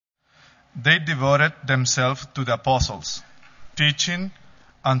They devoted themselves to the apostles, teaching,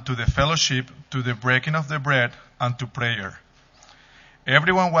 and to the fellowship, to the breaking of the bread, and to prayer.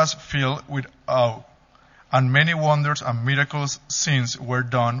 Everyone was filled with awe, and many wonders and miracles signs were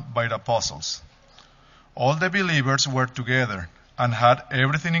done by the apostles. All the believers were together and had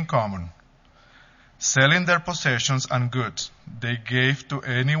everything in common. Selling their possessions and goods, they gave to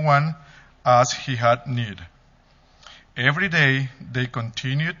anyone as he had need. Every day they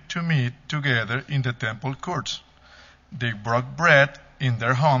continued to meet together in the temple courts. They broke bread in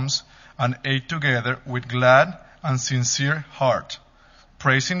their homes and ate together with glad and sincere heart,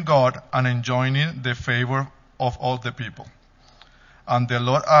 praising God and enjoying the favor of all the people. And the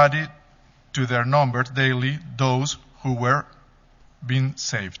Lord added to their number daily those who were being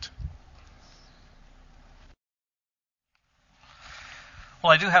saved.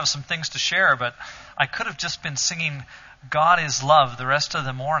 Well, I do have some things to share, but I could have just been singing God is Love the rest of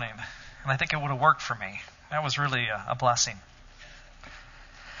the morning, and I think it would have worked for me. That was really a blessing.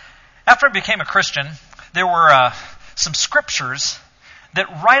 After I became a Christian, there were some scriptures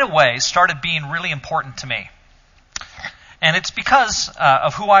that right away started being really important to me. And it's because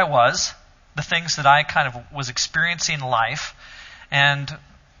of who I was, the things that I kind of was experiencing in life. And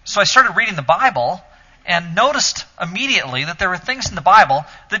so I started reading the Bible and noticed immediately that there were things in the Bible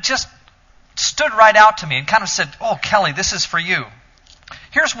that just stood right out to me and kind of said, oh, Kelly, this is for you.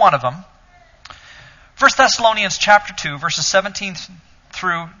 Here's one of them. 1 Thessalonians chapter 2, verses 17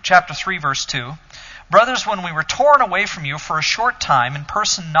 through chapter 3, verse 2. Brothers, when we were torn away from you for a short time, in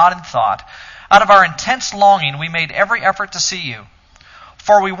person, not in thought, out of our intense longing, we made every effort to see you.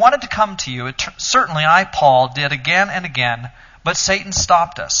 For we wanted to come to you. Certainly I, Paul, did again and again, but Satan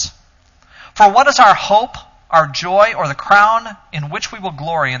stopped us. For what is our hope, our joy, or the crown in which we will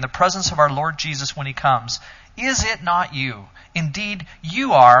glory in the presence of our Lord Jesus when he comes? Is it not you? Indeed,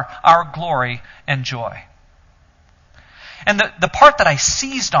 you are our glory and joy. And the part that I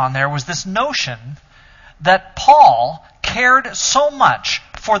seized on there was this notion that Paul cared so much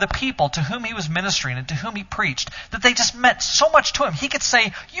for the people to whom he was ministering and to whom he preached that they just meant so much to him. He could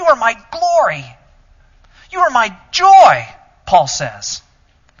say, you are my glory. You are my joy, Paul says.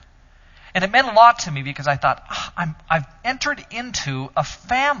 And it meant a lot to me because I thought, I've entered into a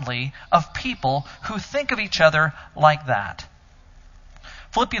family of people who think of each other like that.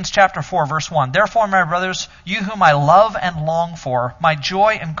 Philippians chapter 4, verse 1. Therefore, my brothers, you whom I love and long for, my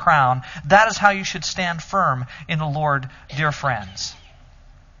joy and crown, that is how you should stand firm in the Lord, dear friends.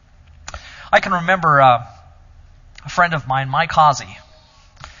 I can remember a friend of mine, Mike Hawsey.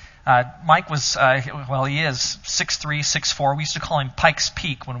 Mike was, he is 6'3", 6'4". We used to call him Pike's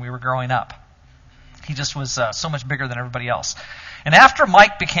Peak when we were growing up. He just was so much bigger than everybody else. And after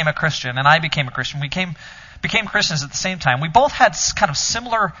Mike became a Christian and I became a Christian, we became Christians at the same time. We both had kind of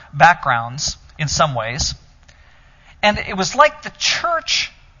similar backgrounds in some ways. And it was like the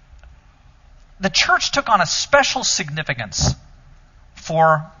church took on a special significance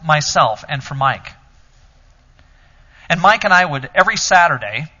for myself and for Mike. And Mike and I would, every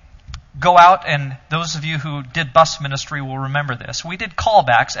Saturday, go out, and those of you who did bus ministry will remember this. We did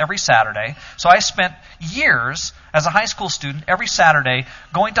callbacks every Saturday. So I spent years as a high school student every Saturday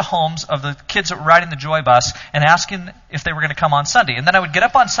going to homes of the kids that were riding the Joy bus and asking if they were going to come on Sunday. And then I would get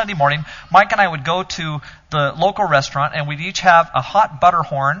up on Sunday morning. Mike and I would go to the local restaurant, and we'd each have a hot butter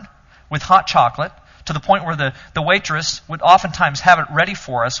horn with hot chocolate, to the point where the waitress would oftentimes have it ready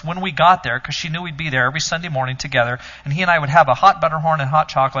for us when we got there, because she knew we'd be there every Sunday morning together. And he and I would have a hot butter horn and hot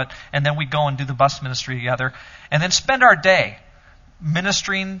chocolate, and then we'd go and do the bus ministry together. And then spend our day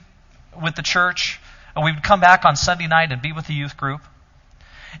ministering with the church. And we would come back on Sunday night and be with the youth group.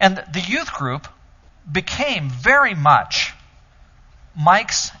 And the youth group became very much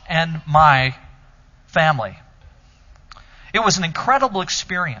Mike's and my family. It was an incredible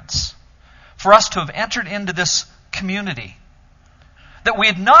experience for us to have entered into this community that we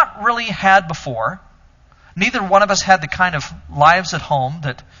had not really had before. Neither one of us had the kind of lives at home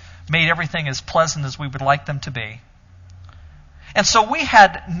that made everything as pleasant as we would like them to be. And so we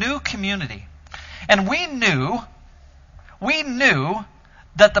had new community. And we knew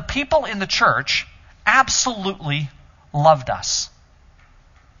that the people in the church absolutely loved us.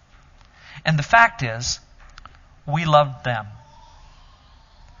 And the fact is, we loved them.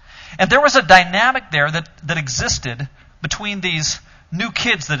 And there was a dynamic there that existed between these new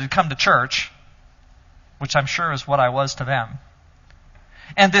kids that had come to church, which I'm sure is what I was to them,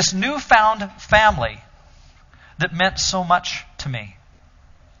 and this newfound family that meant so much to me.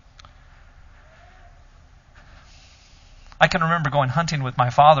 I can remember going hunting with my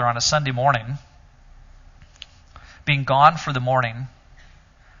father on a Sunday morning, being gone for the morning,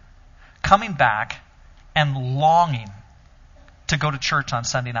 coming back and longing to go to church on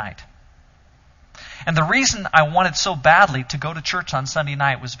Sunday night. And the reason I wanted so badly to go to church on Sunday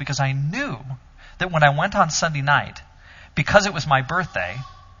night was because I knew that when I went on Sunday night, because it was my birthday,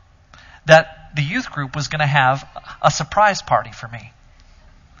 that the youth group was going to have a surprise party for me.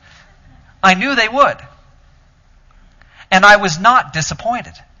 I knew they would. And I was not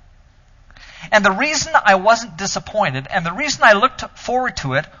disappointed. And the reason I wasn't disappointed, and the reason I looked forward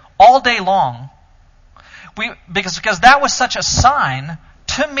to it all day long, because that was such a sign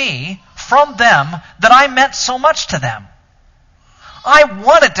to me from them that I meant so much to them. I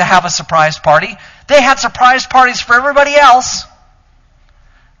wanted to have a surprise party. They had surprise parties for everybody else.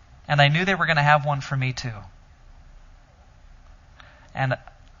 And I knew they were going to have one for me too. And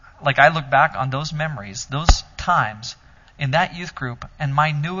I look back on those memories, those times in that youth group, and my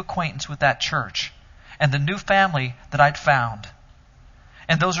new acquaintance with that church, and the new family that I'd found.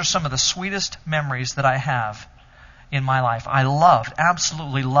 And those are some of the sweetest memories that I have in my life. I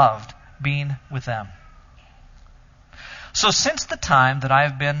absolutely loved being with them. So since the time that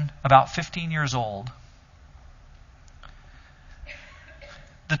I've been about 15 years old,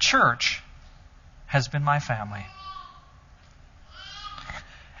 the church has been my family.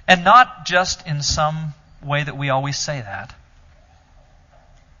 And not just in some way that we always say that,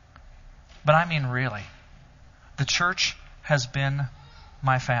 but I mean really. The church has been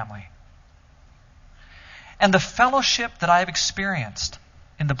my family. And the fellowship that I've experienced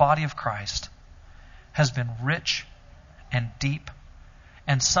in the body of Christ has been rich and deep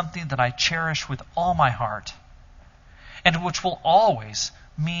and something that I cherish with all my heart, and which will always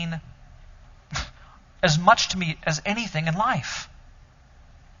mean as much to me as anything in life.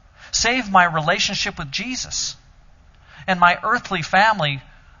 Save my relationship with Jesus and my earthly family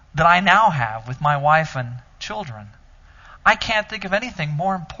that I now have with my wife and children. I can't think of anything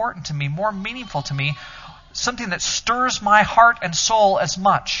more important to me, more meaningful to me, something that stirs my heart and soul as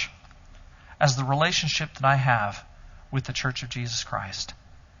much as the relationship that I have with the Church of Jesus Christ.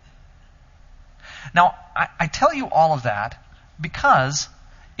 Now, I tell you all of that because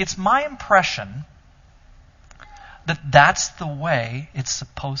it's my impression that that's the way it's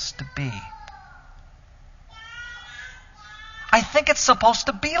supposed to be. I think it's supposed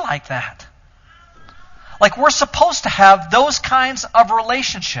to be like that. Like we're supposed to have those kinds of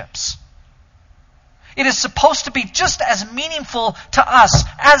relationships. It is supposed to be just as meaningful to us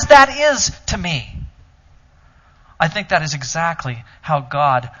as that is to me. I think that is exactly how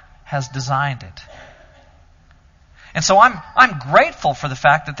God has designed it. And so I'm grateful for the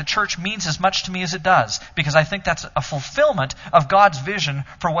fact that the church means as much to me as it does, because I think that's a fulfillment of God's vision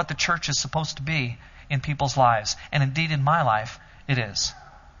for what the church is supposed to be in people's lives. And indeed in my life, it is.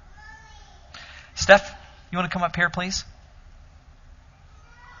 Steph, you want to come up here, please?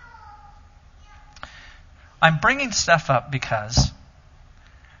 I'm bringing Steph up because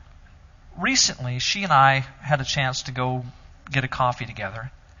recently she and I had a chance to go get a coffee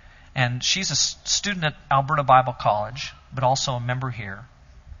together. And she's a student at Alberta Bible College, but also a member here.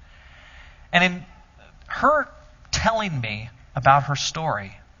 And in her telling me about her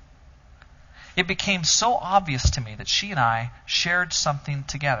story, it became so obvious to me that she and I shared something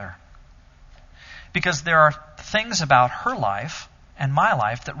together. Because there are things about her life and my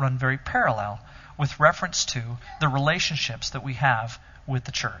life that run very parallel with reference to the relationships that we have with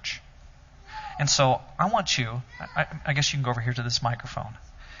the church. And so I want you, I guess you can go over here to this microphone.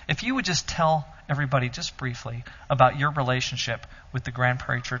 If you would just tell everybody just briefly about your relationship with the Grand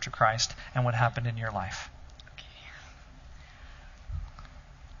Prairie Church of Christ and what happened in your life. Okay.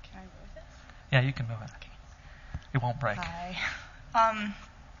 Can I move this? Yeah, you can move it. Okay. It won't break. Hi.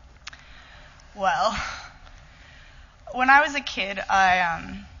 Well, when I was a kid,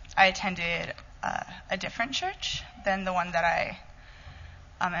 I attended a different church than the one that I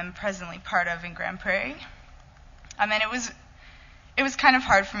am presently part of in Grand Prairie. And it was kind of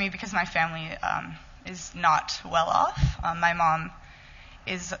hard for me because my family is not well off. My mom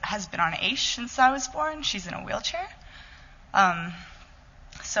has been on AISH since I was born. She's in a wheelchair.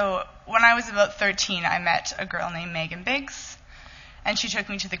 So when I was about 13, I met a girl named Megan Biggs, and she took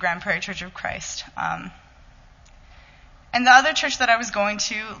me to the Grand Prairie Church of Christ. And the other church that I was going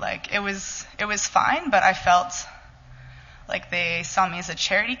to, it was fine, but I felt like they saw me as a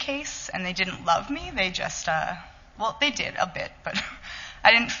charity case, and they didn't love me. They just they did a bit, but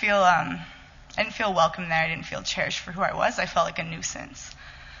I didn't feel welcome there. I didn't feel cherished for who I was. I felt like a nuisance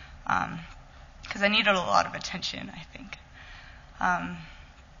because I needed a lot of attention, I think.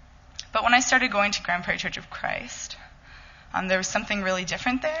 But when I started going to Grand Prairie Church of Christ, there was something really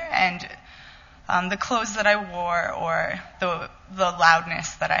different there, and the clothes that I wore or the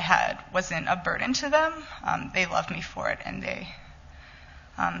loudness that I had wasn't a burden to them. They loved me for it, and they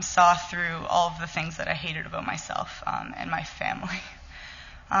saw through all of the things that I hated about myself and my family.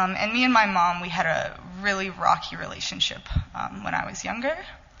 And me and my mom, we had a really rocky relationship when I was younger.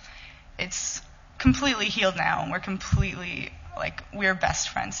 It's completely healed now, and we're best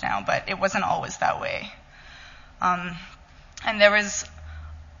friends now, but it wasn't always that way. And there was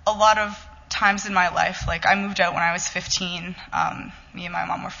a lot of times in my life, like I moved out when I was 15. Me and my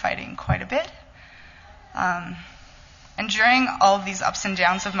mom were fighting quite a bit. And during all of these ups and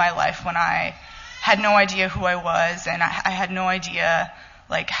downs of my life, when I had no idea who I was, and I had no idea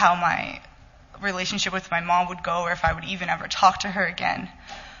like how my relationship with my mom would go, or if I would even ever talk to her again,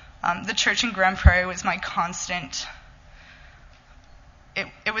 the church in Grand Prairie was my constant.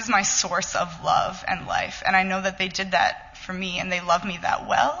 It was my source of love and life, and I know that they did that for me, and they loved me that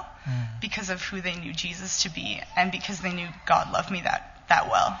well because of who they knew Jesus to be, and because they knew God loved me that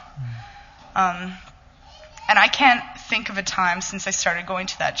well. And I can't think of a time since I started going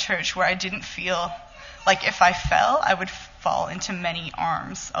to that church where I didn't feel like if I fell, I would fall into many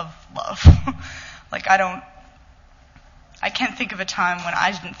arms of love. I can't think of a time when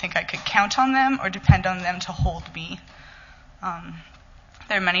I didn't think I could count on them or depend on them to hold me.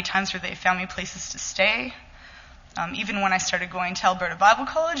 There are many times where they found me places to stay. Even when I started going to Alberta Bible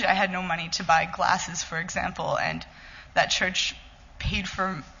College, I had no money to buy glasses, for example, and that church paid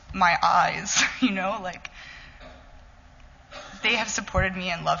for my eyes, they have supported me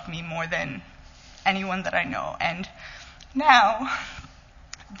and loved me more than anyone that I know. And now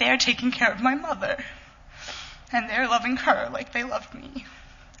they're taking care of my mother, and they're loving her like they loved me,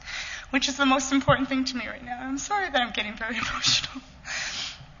 which is the most important thing to me right now. I'm sorry that I'm getting very emotional.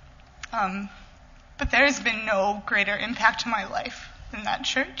 But there has been no greater impact to my life than that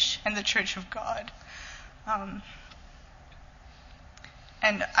church and the Church of God.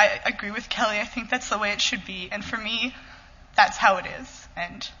 And I agree with Kelly. I think that's the way it should be. And for me, that's how it is.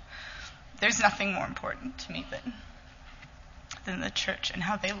 And there's nothing more important to me than the church and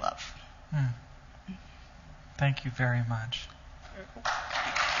how they love. Thank you very much.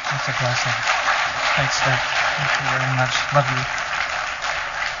 That's a blessing. Thanks, Steph. Thank you very much. Love you.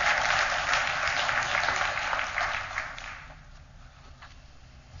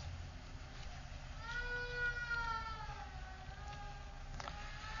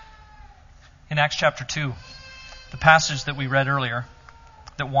 In Acts chapter 2, the passage that we read earlier,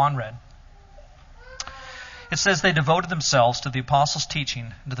 that Juan read, it says they devoted themselves to the apostles'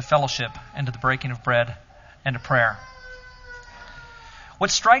 teaching, and to the fellowship, and to the breaking of bread, and to prayer.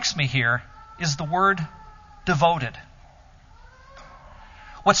 What strikes me here is the word devoted.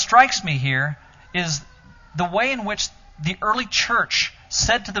 What strikes me here is the way in which the early church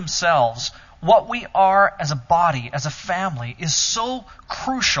said to themselves, what we are as a body, as a family, is so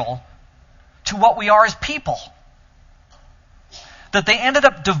crucial to what we are as people, that they ended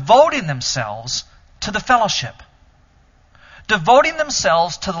up devoting themselves to the fellowship, devoting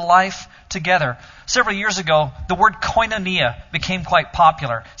themselves to the life together. Several years ago, the word koinonia became quite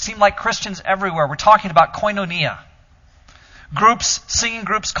popular. It seemed like Christians everywhere were talking about koinonia. Singing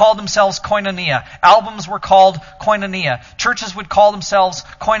groups called themselves koinonia. Albums were called koinonia. Churches would call themselves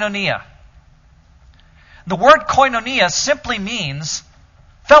koinonia. The word koinonia simply means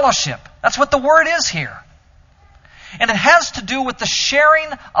fellowship. That's what the word is here. And it has to do with the sharing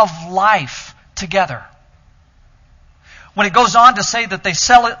of life together. When it goes on to say that they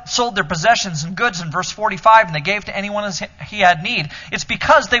sold their possessions and goods in verse 45 and they gave to anyone as he had need, it's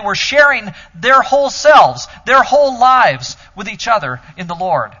because they were sharing their whole selves, their whole lives with each other in the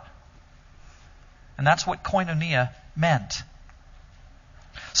Lord. And that's what koinonia meant.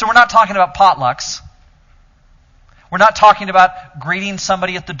 So we're not talking about potlucks. We're not talking about greeting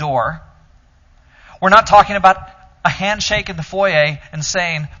somebody at the door. We're not talking about a handshake in the foyer and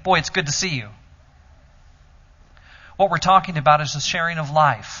saying, boy, it's good to see you. What we're talking about is the sharing of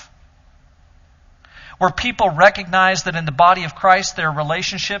life, where people recognize that in the body of Christ there are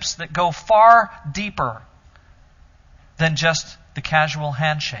relationships that go far deeper than just the casual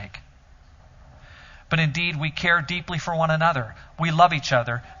handshake. But indeed, we care deeply for one another. We love each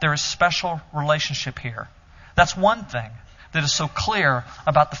other. There is special relationship here. That's one thing that is so clear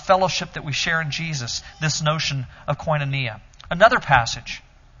about the fellowship that we share in Jesus, this notion of koinonia. Another passage,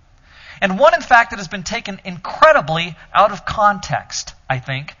 and one, in fact, that has been taken incredibly out of context, I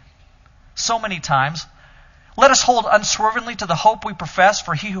think, so many times. Let us hold unswervingly to the hope we profess,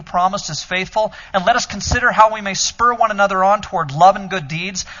 for he who promised is faithful. And let us consider how we may spur one another on toward love and good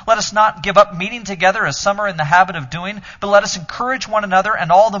deeds. Let us not give up meeting together as some are in the habit of doing, but let us encourage one another,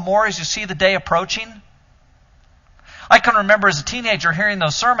 and all the more as you see the day approaching. I can remember as a teenager hearing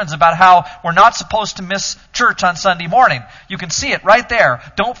those sermons about how we're not supposed to miss church on Sunday morning. You can see it right there.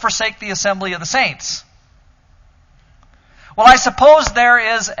 Don't forsake the assembly of the saints. Well, I suppose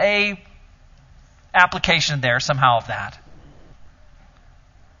there is a application there somehow of that.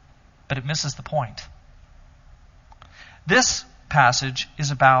 But it misses the point. This passage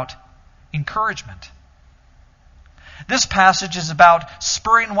is about encouragement. This passage is about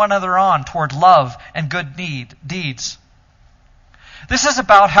spurring one another on toward love and good deeds. This is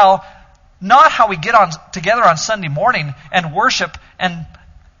about not how we get on together on Sunday morning and worship and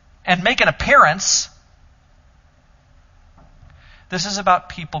make an appearance. This is about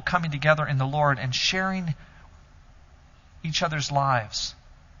people coming together in the Lord and sharing each other's lives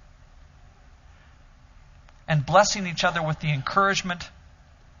and blessing each other with the encouragement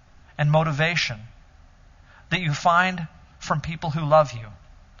and motivation that you find from people who love you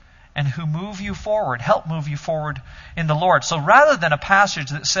and who move you forward, help move you forward in the Lord. So rather than a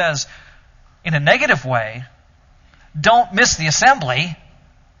passage that says, in a negative way, don't miss the assembly,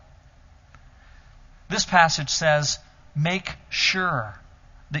 this passage says, make sure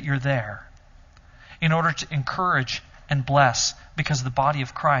that you're there in order to encourage and bless, because the body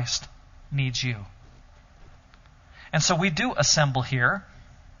of Christ needs you. And so we do assemble here,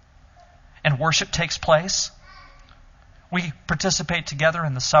 and worship takes place. We participate together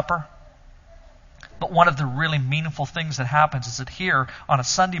in the supper. But one of the really meaningful things that happens is that here on a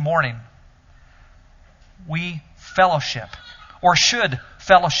Sunday morning, we fellowship, or should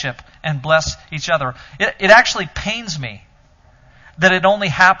fellowship and bless each other. It actually pains me that it only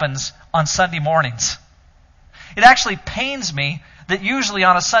happens on Sunday mornings. It actually pains me that usually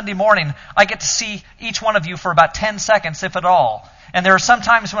on a Sunday morning, I get to see each one of you for about 10 seconds, if at all. And there are some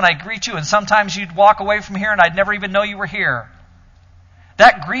times when I greet you, and sometimes you'd walk away from here and I'd never even know you were here.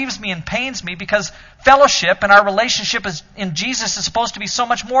 That grieves me and pains me, because fellowship and our relationship in Jesus is supposed to be so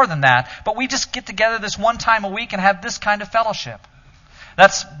much more than that. But we just get together this one time a week and have this kind of fellowship.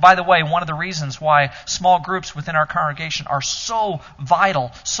 That's, by the way, one of the reasons why small groups within our congregation are so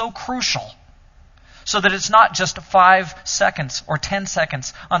vital, so crucial. So that it's not just 5 seconds or 10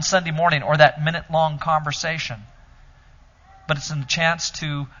 seconds on Sunday morning or that minute-long conversation. But it's a chance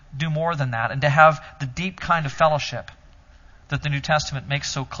to do more than that and to have the deep kind of fellowship that the New Testament makes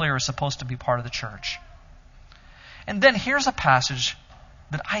so clear is supposed to be part of the church. And then here's a passage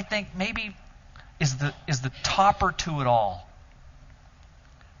that I think maybe is the topper to it all.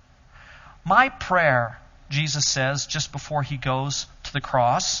 My prayer, Jesus says just before he goes to the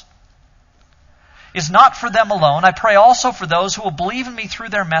cross, is not for them alone. I pray also for those who will believe in me through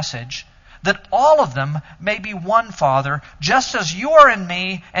their message, that all of them may be one, Father, just as you are in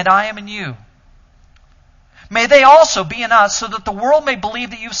me and I am in you. May they also be in us, so that the world may believe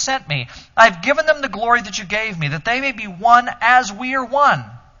that you've sent me. I have given them the glory that you gave me, that they may be one as we are one.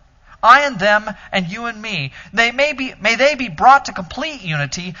 I and them, and you and me. May they be brought to complete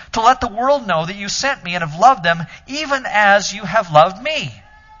unity, to let the world know that you sent me and have loved them, even as you have loved me.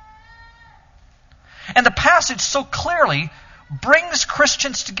 And the passage so clearly brings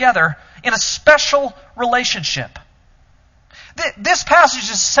Christians together in a special relationship. This passage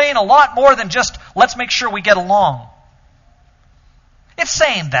is saying a lot more than just, let's make sure we get along. It's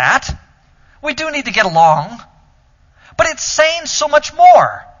saying that. We do need to get along. But it's saying so much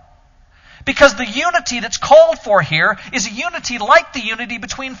more. Because the unity that's called for here is a unity like the unity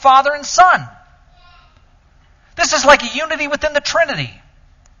between Father and Son. This is like a unity within the Trinity.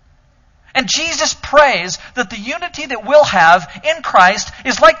 And Jesus prays that the unity that we'll have in Christ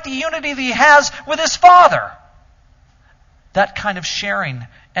is like the unity that he has with his Father. That kind of sharing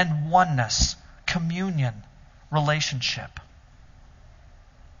and oneness, communion, relationship.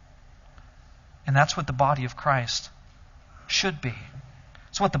 And that's what the body of Christ should be.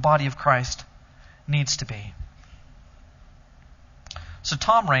 It's what the body of Christ needs to be. So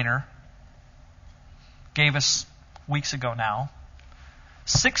Tom Rainer gave us, weeks ago now,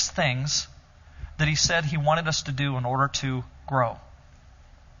 6 things that he said he wanted us to do in order to grow.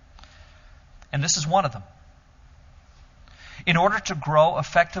 And this is one of them. In order to grow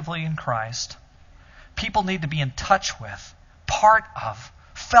effectively in Christ, people need to be in touch with, part of,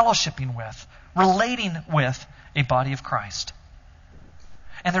 fellowshipping with, relating with a body of Christ.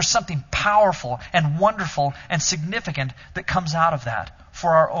 And there's something powerful and wonderful and significant that comes out of that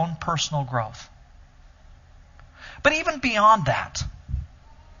for our own personal growth. But even beyond that,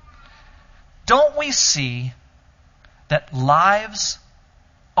 don't we see that lives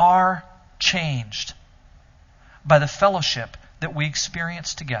are changed by the fellowship that we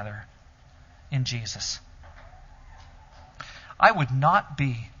experience together in Jesus. I would not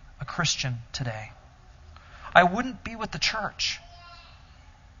be a Christian today. I wouldn't be with the church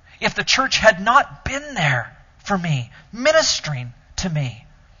if the church had not been there for me, ministering to me,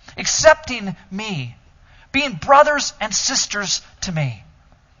 accepting me, being brothers and sisters to me.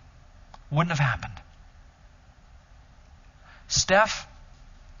 Wouldn't have happened. Steph,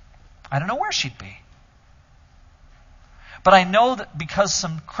 I don't know where she'd be. But I know that because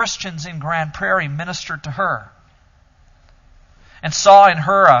some Christians in Grand Prairie ministered to her and saw in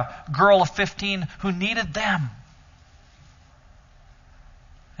her a girl of 15 who needed them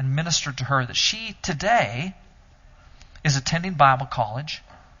and ministered to her, that she today is attending Bible college,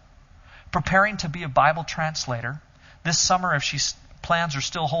 preparing to be a Bible translator. This summer, if she's plans are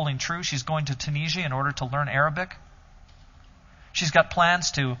still holding true, she's going to Tunisia in order to learn Arabic. She's got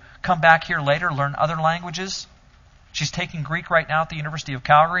plans to come back here later, learn other languages. She's taking Greek right now at the University of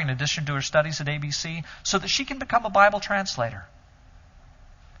Calgary in addition to her studies at ABC so that she can become a Bible translator.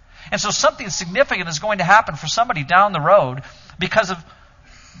 And so something significant is going to happen for somebody down the road because of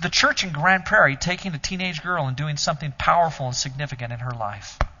the church in Grand Prairie taking a teenage girl and doing something powerful and significant in her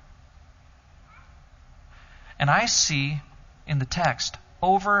life. And I see in the text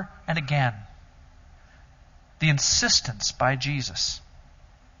over and again the insistence by Jesus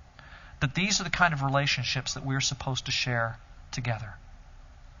that these are the kind of relationships that we're supposed to share together.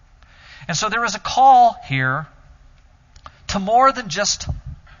 And so there is a call here to more than just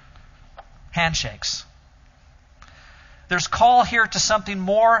handshakes. There's call here to something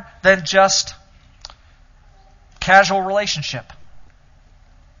more than just casual relationship.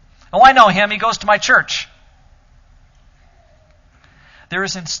 Oh, I know him. He goes to my church. There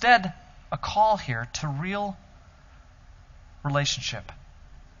is instead a call here to real relationship.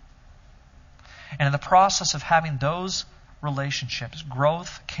 And in the process of having those relationships,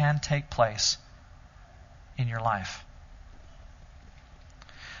 growth can take place in your life.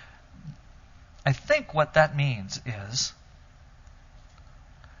 I think what that means is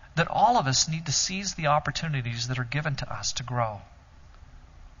that all of us need to seize the opportunities that are given to us to grow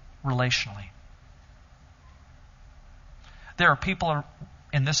relationally. There are people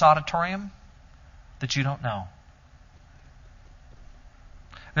in this auditorium that you don't know.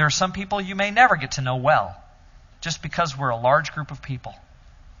 There are some people you may never get to know well, just because we're a large group of people.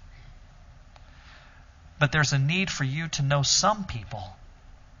 But there's a need for you to know some people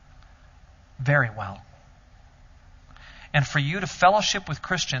very well. And for you to fellowship with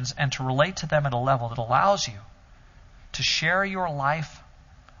Christians and to relate to them at a level that allows you to share your life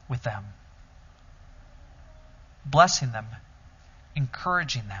with them, blessing them,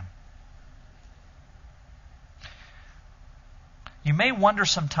 encouraging them. You may wonder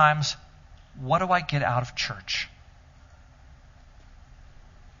sometimes, what do I get out of church?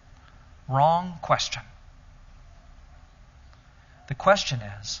 Wrong question. The question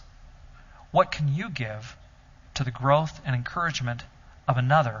is, what can you give to the growth and encouragement of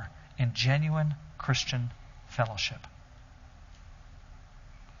another in genuine Christian fellowship?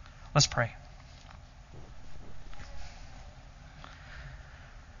 Let's pray.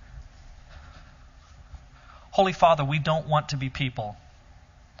 Holy Father, we don't want to be people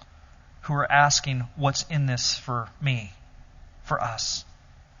who are asking, what's in this for me, for us.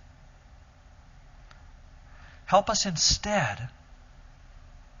 Help us instead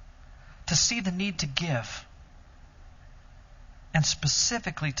to see the need to give, and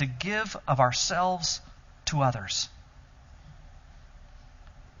specifically to give of ourselves to others.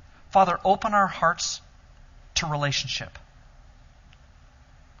 Father, open our hearts to relationship.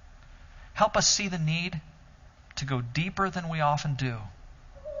 Help us see the need to go deeper than we often do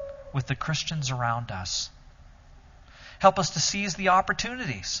with the Christians around us. Help us to seize the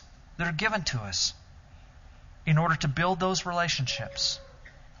opportunities that are given to us in order to build those relationships.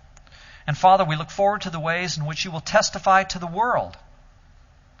 And Father, we look forward to the ways in which you will testify to the world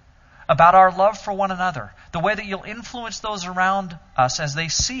about our love for one another, the way that you'll influence those around us as they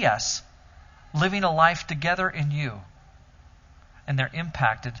see us living a life together in you, and they're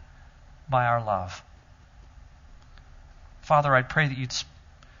impacted by our love. Father, I pray that you'd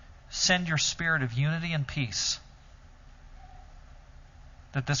send your spirit of unity and peace,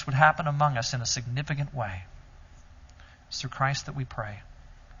 that this would happen among us in a significant way. It's through Christ that we pray.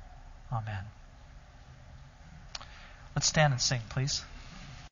 Amen. Let's stand and sing, please.